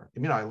house from her.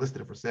 I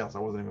listed it for sale, so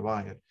I wasn't even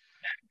buying it.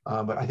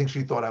 But I think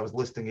she thought I was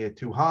listing it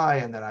too high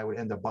and that I would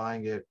end up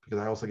buying it because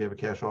I also gave a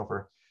cash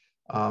offer.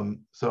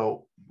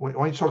 So why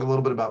don't you talk a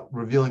little bit about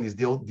revealing these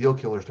deal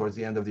killers towards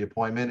the end of the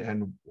appointment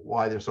and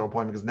why they're so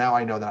important? Because now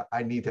I know that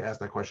I need to ask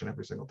that question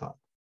every single time.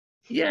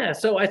 Yeah,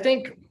 so I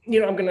think,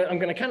 I'm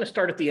gonna kind of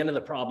start at the end of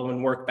the problem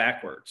and work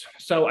backwards.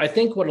 So I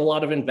think what a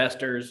lot of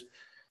investors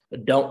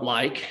don't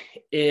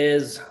like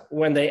is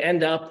when they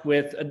end up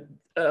with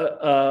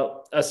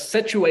a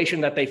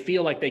situation that they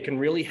feel like they can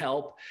really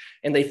help,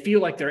 and they feel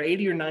like they're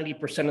 80 or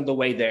 90% of the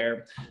way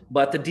there,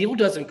 but the deal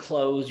doesn't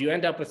close. You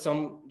end up with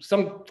some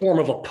form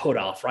of a put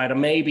off, right? A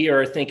maybe,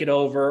 or a think it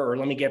over, or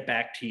let me get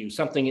back to you,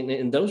 something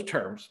in those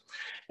terms.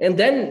 And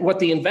then what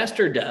the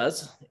investor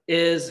does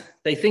is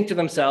they think to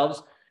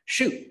themselves,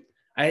 shoot,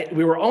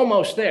 we were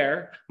almost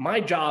there. My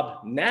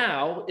job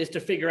now is to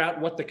figure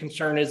out what the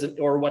concern is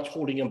or what's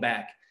holding them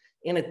back.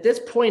 And at this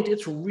point,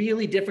 it's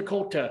really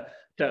difficult to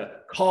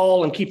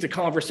call and keep the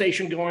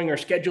conversation going or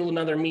schedule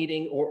another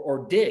meeting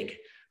or dig,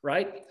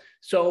 right?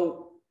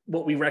 So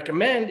what we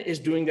recommend is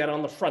doing that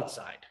on the front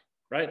side,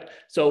 right?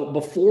 So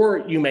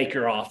before you make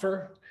your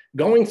offer,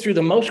 going through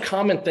the most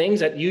common things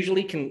that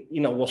usually can,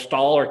 will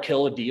stall or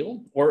kill a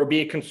deal or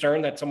be a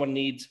concern that someone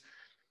needs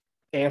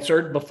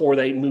answered before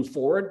they move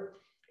forward,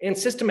 and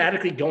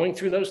systematically going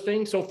through those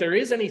things. So if there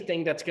is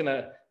anything that's going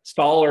to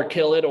stall or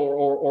kill it,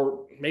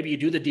 or maybe you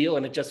do the deal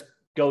and it just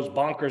goes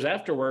bonkers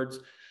afterwards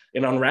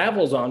and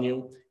unravels on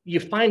you, you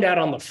find out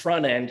on the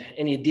front end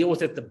and you deal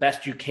with it the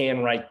best you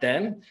can right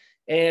then.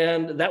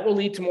 And that will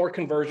lead to more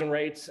conversion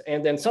rates.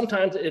 And then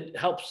sometimes it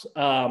helps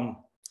the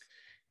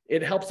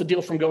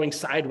deal from going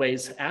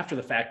sideways after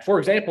the fact. For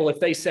example, if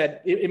they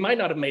said, it might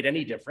not have made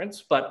any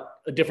difference, but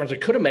a difference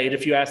it could have made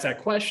if you asked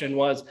that question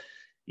was,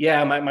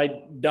 yeah, my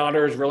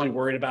daughter is really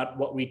worried about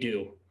what we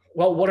do.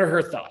 Well, what are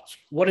her thoughts?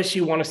 What does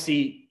she want to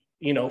see,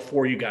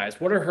 for you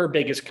guys? What are her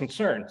biggest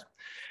concerns?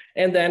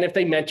 And then if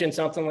they mention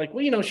something like,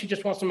 well, she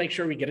just wants to make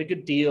sure we get a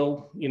good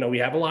deal. We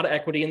have a lot of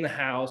equity in the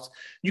house.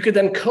 You could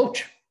then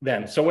coach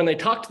them. So when they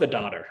talk to the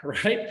daughter,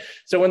 right?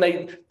 So when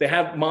they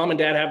have mom and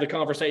dad have the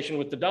conversation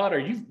with the daughter,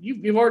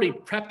 you've already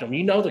prepped them.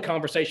 You know the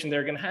conversation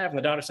they're going to have. And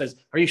the daughter says,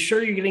 are you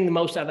sure you're getting the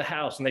most out of the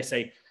house? And they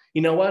say,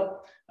 you know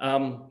what?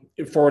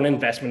 For an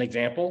investment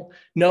example,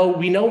 no,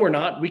 we know we're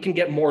not. We can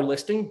get more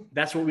listing.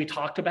 That's what we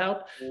talked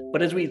about.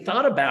 But as we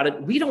thought about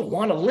it, we don't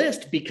want to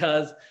list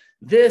because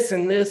this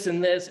and this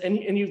and this,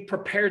 and you've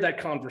prepared that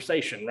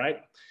conversation,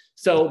 right?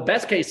 So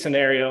best case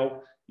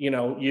scenario,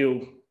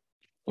 you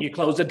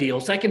close a deal.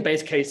 Second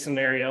base case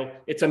scenario,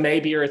 it's a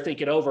maybe or a think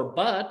it over,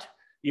 but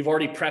you've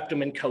already prepped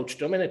them and coached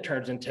them and it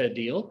turns into a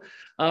deal.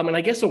 And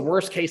I guess a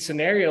worst case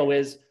scenario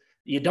is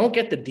you don't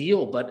get the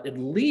deal, but at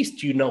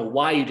least you know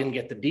why you didn't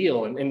get the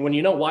deal. And when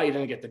you know why you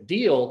didn't get the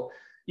deal,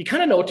 you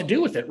kind of know what to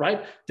do with it,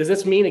 right? Does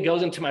this mean it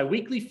goes into my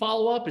weekly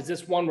follow-up? Is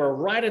this one we're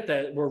right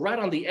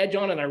on the edge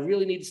on and I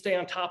really need to stay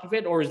on top of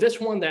it? Or is this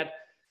one that,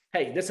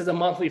 hey, this is a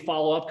monthly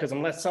follow-up because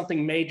unless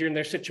something major in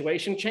their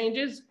situation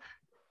changes,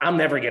 I'm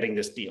never getting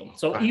this deal.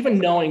 So even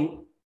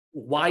knowing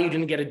why you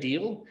didn't get a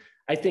deal,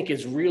 I think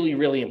is really,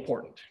 really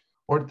important.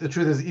 Or the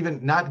truth is,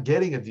 even not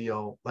getting a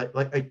deal,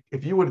 like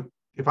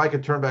if I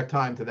could turn back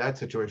time to that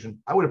situation,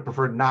 I would have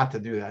preferred not to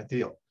do that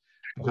deal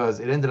because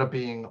it ended up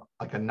being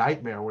like a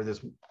nightmare where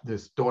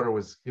this daughter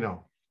was,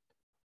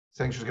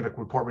 saying she was going to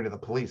report me to the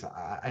police.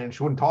 And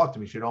she wouldn't talk to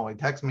me. She'd only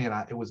text me,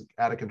 and it was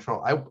out of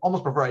control. I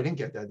almost prefer I didn't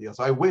get that deal.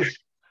 So I wish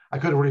I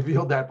could have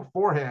revealed that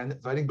beforehand,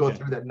 so I didn't go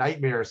through that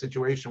nightmare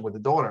situation with the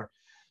daughter.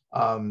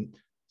 And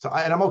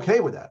I'm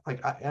okay with that.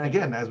 And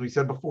again, as we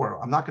said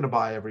before, I'm not going to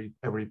buy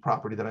every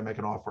property that I make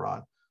an offer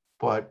on,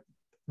 but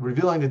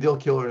revealing the deal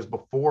killers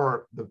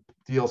before the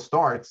deal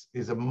starts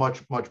is a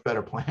much, much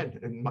better plan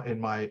in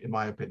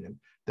my opinion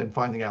than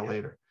finding out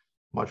later.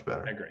 Much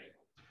better. I agree.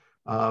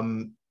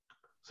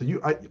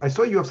 So I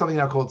saw you have something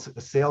now called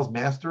sales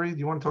mastery. Do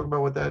you want to talk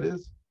about what that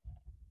is?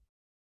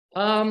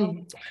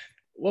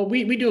 Well,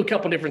 we do a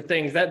couple different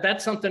things.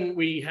 That's something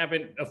we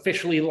haven't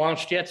officially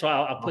launched yet, so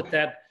I'll put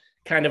that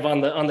kind of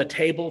on the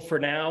table for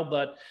now.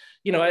 But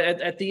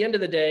at the end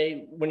of the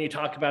day, when you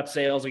talk about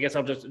sales, I guess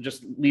I'll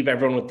just leave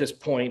everyone with this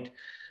point.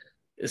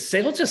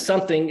 Sales is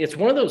something. It's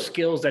one of those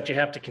skills that you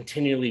have to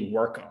continually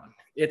work on.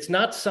 It's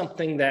not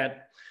something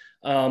that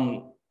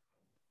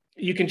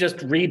you can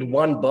just read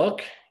one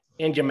book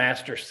and you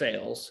master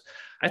sales.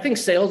 I think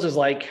sales is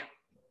like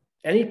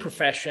any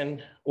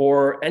profession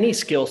or any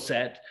skill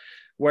set,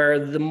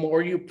 where the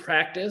more you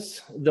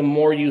practice, the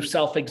more you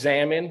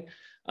self-examine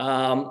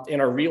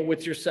and are real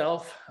with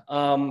yourself,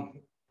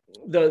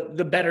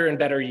 the better and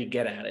better you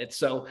get at it.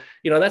 So,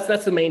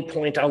 that's the main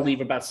point I'll leave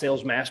about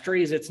sales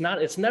mastery is it's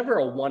never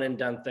a one and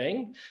done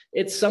thing.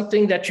 It's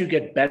something that you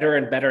get better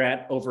and better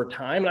at over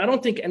time. And I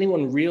don't think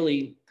anyone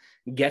really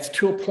gets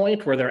to a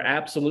point where they're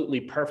absolutely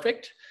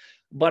perfect,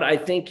 but I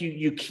think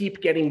you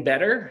keep getting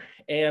better,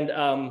 and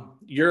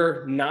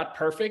you're not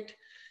perfect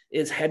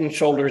is head and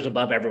shoulders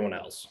above everyone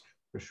else.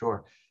 For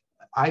sure.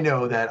 I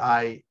know that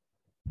I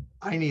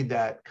need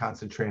that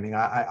constant training.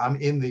 I'm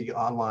in the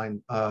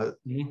online for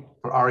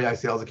REI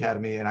Sales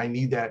Academy, and I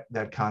need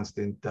that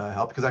constant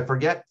help, because I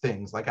forget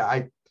things. Like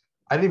I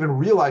didn't even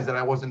realize that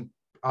I wasn't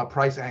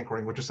price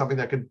anchoring, which is something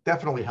that could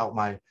definitely help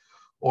my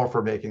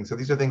offer making. So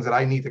these are things that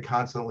I need to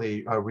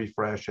constantly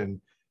refresh. And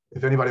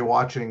if anybody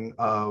watching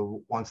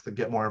wants to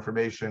get more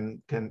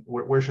information,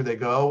 where should they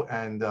go,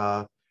 and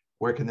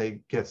where can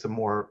they get some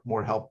more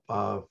help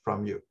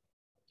from you?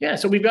 Yeah,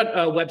 so we've got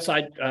a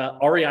website,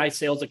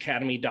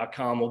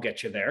 reisalesacademy.com will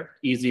get you there.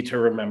 Easy to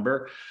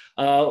remember.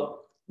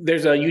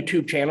 There's a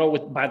YouTube channel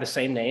by the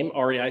same name,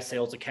 REI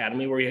Sales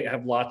Academy, where you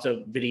have lots of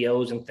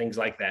videos and things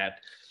like that.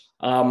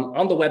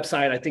 On the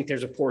website, I think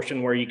there's a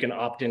portion where you can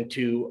opt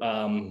into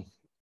an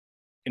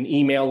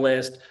email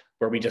list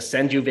where we just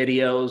send you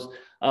videos.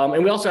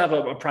 And we also have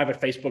a private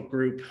Facebook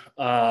group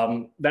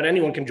that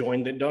anyone can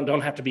join that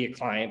don't have to be a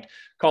client,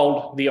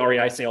 called the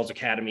REI Sales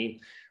Academy,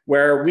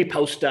 where we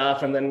post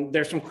stuff, and then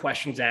there's some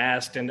questions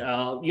asked. And,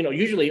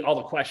 usually all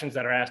the questions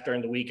that are asked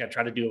during the week, I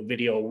try to do a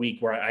video a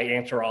week where I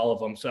answer all of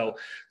them. So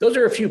those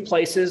are a few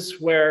places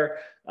where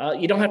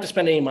you don't have to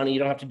spend any money. You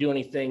don't have to do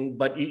anything,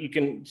 but you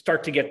can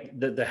start to get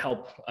the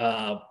help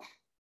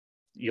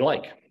you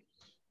like.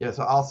 Yeah,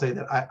 so I'll say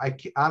that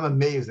I'm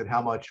amazed at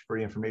how much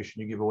free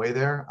information you give away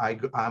there.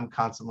 I'm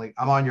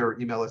on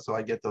your email list, so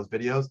I get those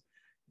videos.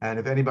 And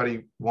if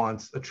anybody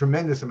wants a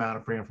tremendous amount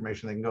of free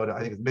information, they can go to, I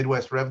think it's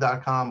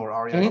midwestrev.com or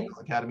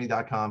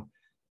reisalesacademy.com.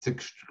 It's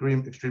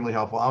extremely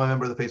helpful. I'm a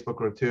member of the Facebook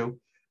group too.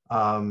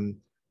 I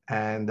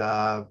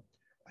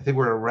think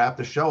we're going to wrap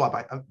the show up.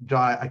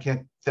 John, I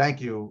can't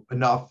thank you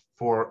enough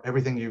for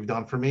everything you've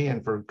done for me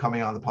and for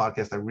coming on the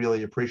podcast. I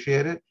really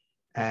appreciate it.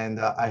 And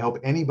I hope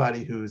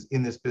anybody who's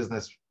in this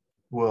business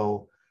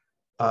will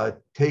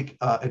take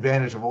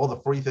advantage of all the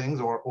free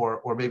things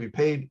or maybe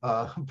paid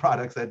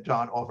products that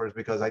John offers,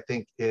 because I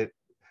think if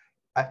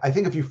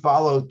you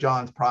follow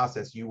John's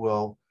process,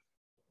 you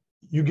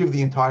give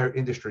the entire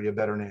industry a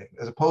better name,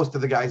 as opposed to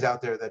the guys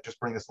out there that just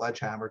bring a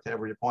sledgehammer to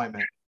every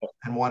appointment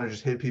and want to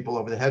just hit people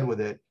over the head with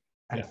it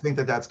and think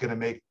that that's going to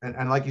make,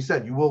 and like you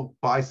said, you will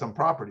buy some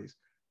properties.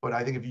 But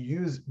I think if you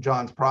use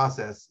John's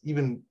process,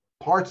 even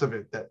parts of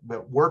it that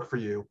work for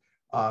you,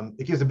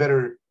 it gives a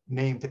better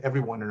name to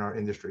everyone in our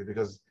industry,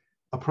 because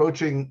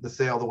approaching the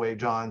sale the way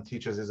John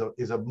teaches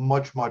is a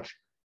much, much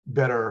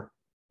better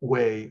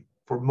way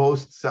for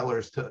most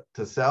sellers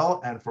to sell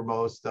and for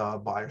most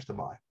buyers to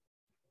buy.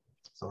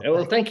 So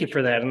well, thank you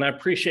for that. And I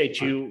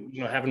appreciate you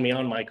having me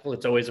on, Michael.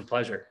 It's always a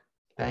pleasure.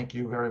 Thank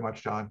you very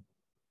much, John.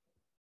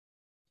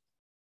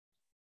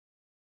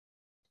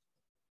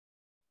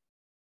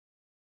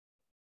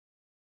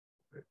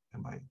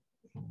 Am I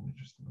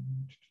interested?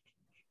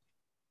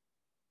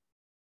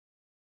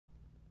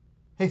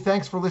 Hey,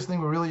 thanks for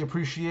listening. We really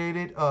appreciate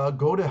it.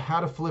 Go to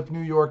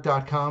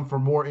howtoflipnewyork.com for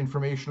more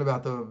information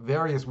about the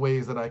various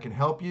ways that I can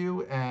help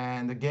you.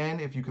 And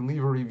again, if you can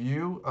leave a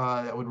review,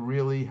 that would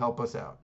really help us out.